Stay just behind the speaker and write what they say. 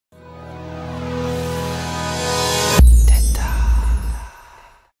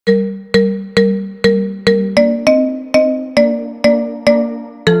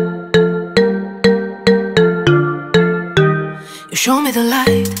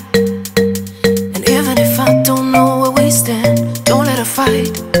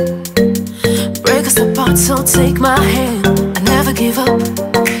take my hand, I never give up.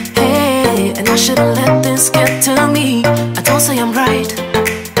 Hey, and I shouldn't let this get to me. I don't say I'm right,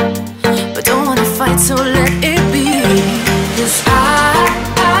 but don't wanna fight, so let it be. 'Cause I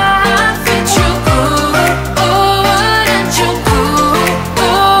fit you good, oh, and you good,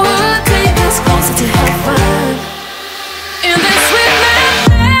 oh, take us closer to heaven. In this sweet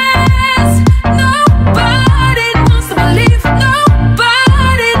madness, nobody wants to believe,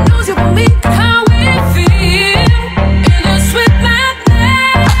 nobody knows you but me, how we feel. In this sweet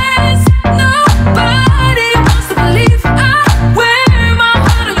madness, nobody wants to believe. I wear my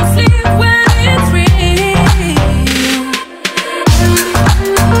heart on your sleeve when it's real.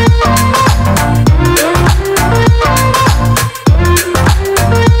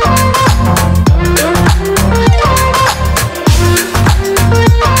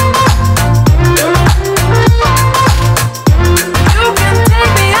 You can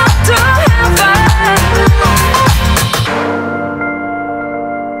take me up to heaven.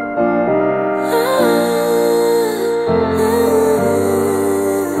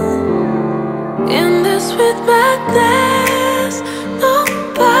 In this sweet madness,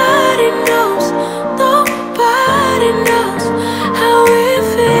 nobody knows how we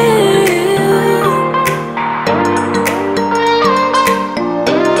feel.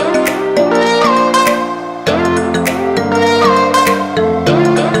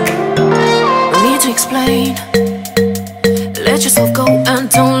 No need to explain. Let yourself go and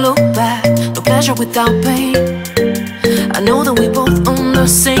don't look back. No pleasure without pain. I know that we both on the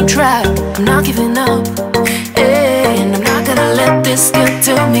same track. I'm not giving